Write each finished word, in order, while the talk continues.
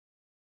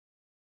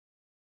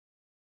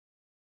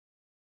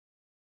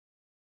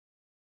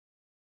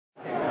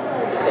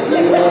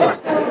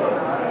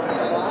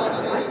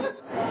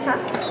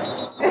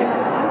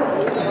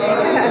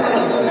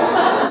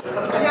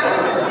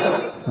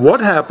What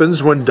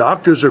happens when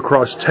doctors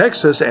across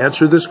Texas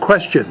answer this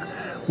question?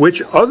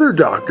 Which other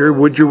doctor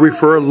would you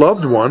refer a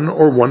loved one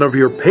or one of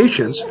your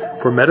patients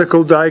for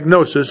medical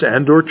diagnosis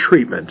and/or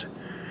treatment?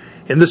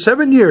 In the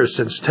 7 years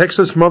since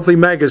Texas Monthly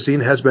Magazine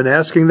has been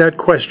asking that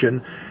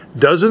question,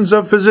 dozens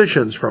of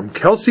physicians from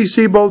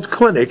Kelsey-Seybold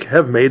Clinic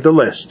have made the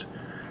list.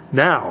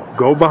 Now,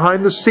 go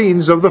behind the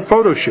scenes of the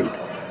photo shoot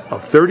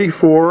of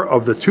 34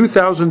 of the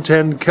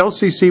 2010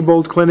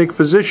 Kelsey-Seybold Clinic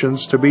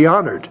physicians to be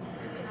honored,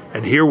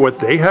 and hear what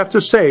they have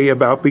to say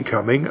about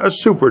becoming a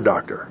super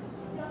doctor.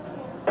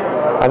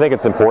 I think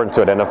it's important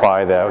to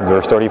identify that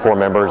there's 34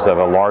 members of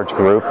a large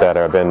group that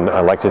have been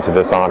elected to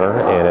this honor,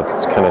 and it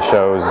kind of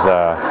shows,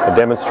 it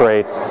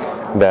demonstrates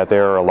that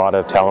there are a lot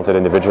of talented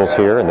individuals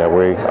here and that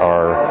we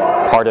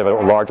are part of a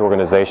large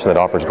organization that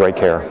offers great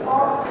care.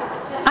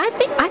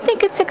 I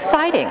think it's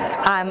exciting.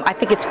 I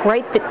think it's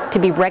great to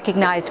be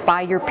recognized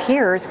by your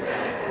peers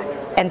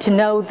and to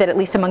know that at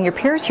least among your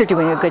peers you're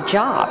doing a good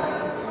job.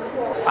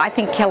 I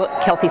think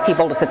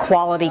Kelsey-Seybold is a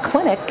quality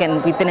clinic,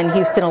 and we've been in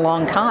Houston a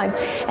long time,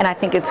 and I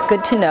think it's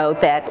good to know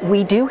that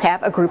we do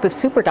have a group of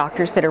super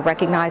doctors that are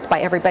recognized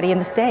by everybody in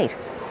the state.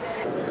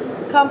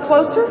 Come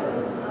closer.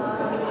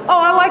 Oh,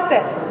 I like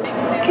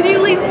that. Can you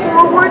lean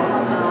forward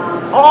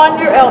on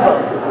your elbow?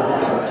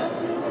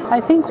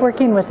 I think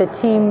working with a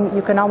team,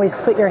 you can always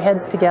put your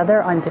heads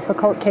together on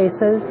difficult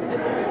cases,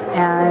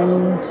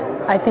 and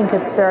I think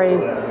it's very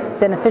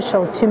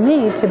beneficial to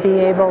me to be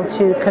able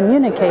to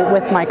communicate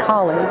with my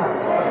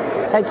colleagues.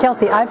 At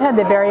Kelsey, I've had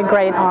the very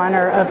great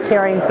honor of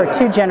caring for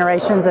 2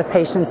 generations of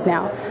patients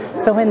now.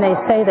 So when they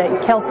say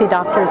that Kelsey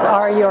doctors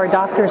are your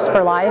doctors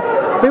for life,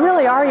 we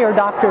really are your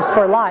doctors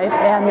for life,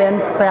 and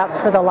then perhaps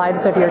for the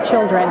lives of your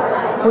children.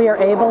 We are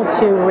able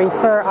to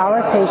refer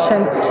our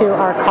patients to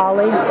our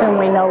colleagues whom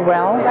we know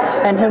well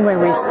and whom we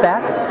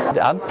respect.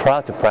 I'm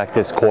proud to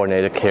practice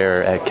coordinated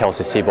care at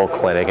Kelsey-Seybold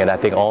Clinic, and I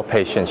think all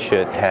patients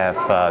should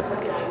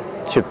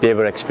be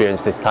able to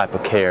experience this type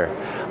of care.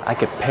 I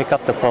could pick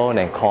up the phone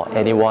and call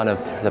any one of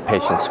the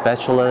patient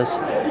specialists,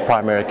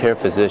 primary care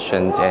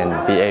physicians,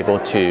 and be able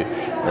to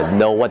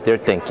know what they're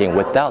thinking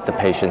without the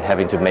patient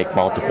having to make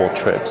multiple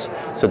trips.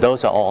 So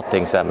those are all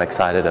things that I'm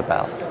excited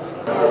about.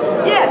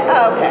 Yes,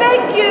 okay.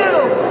 Thank you.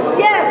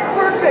 Yes,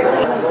 perfect.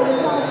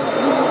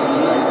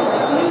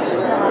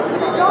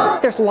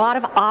 There's a lot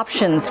of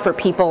options for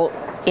people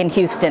in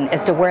Houston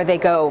as to where they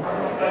go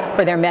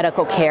for their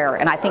medical care,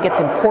 and I think it's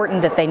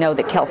important that they know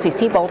that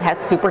Kelsey-Seybold has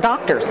super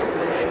doctors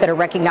that are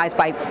recognized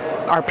by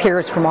our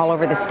peers from all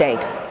over the state.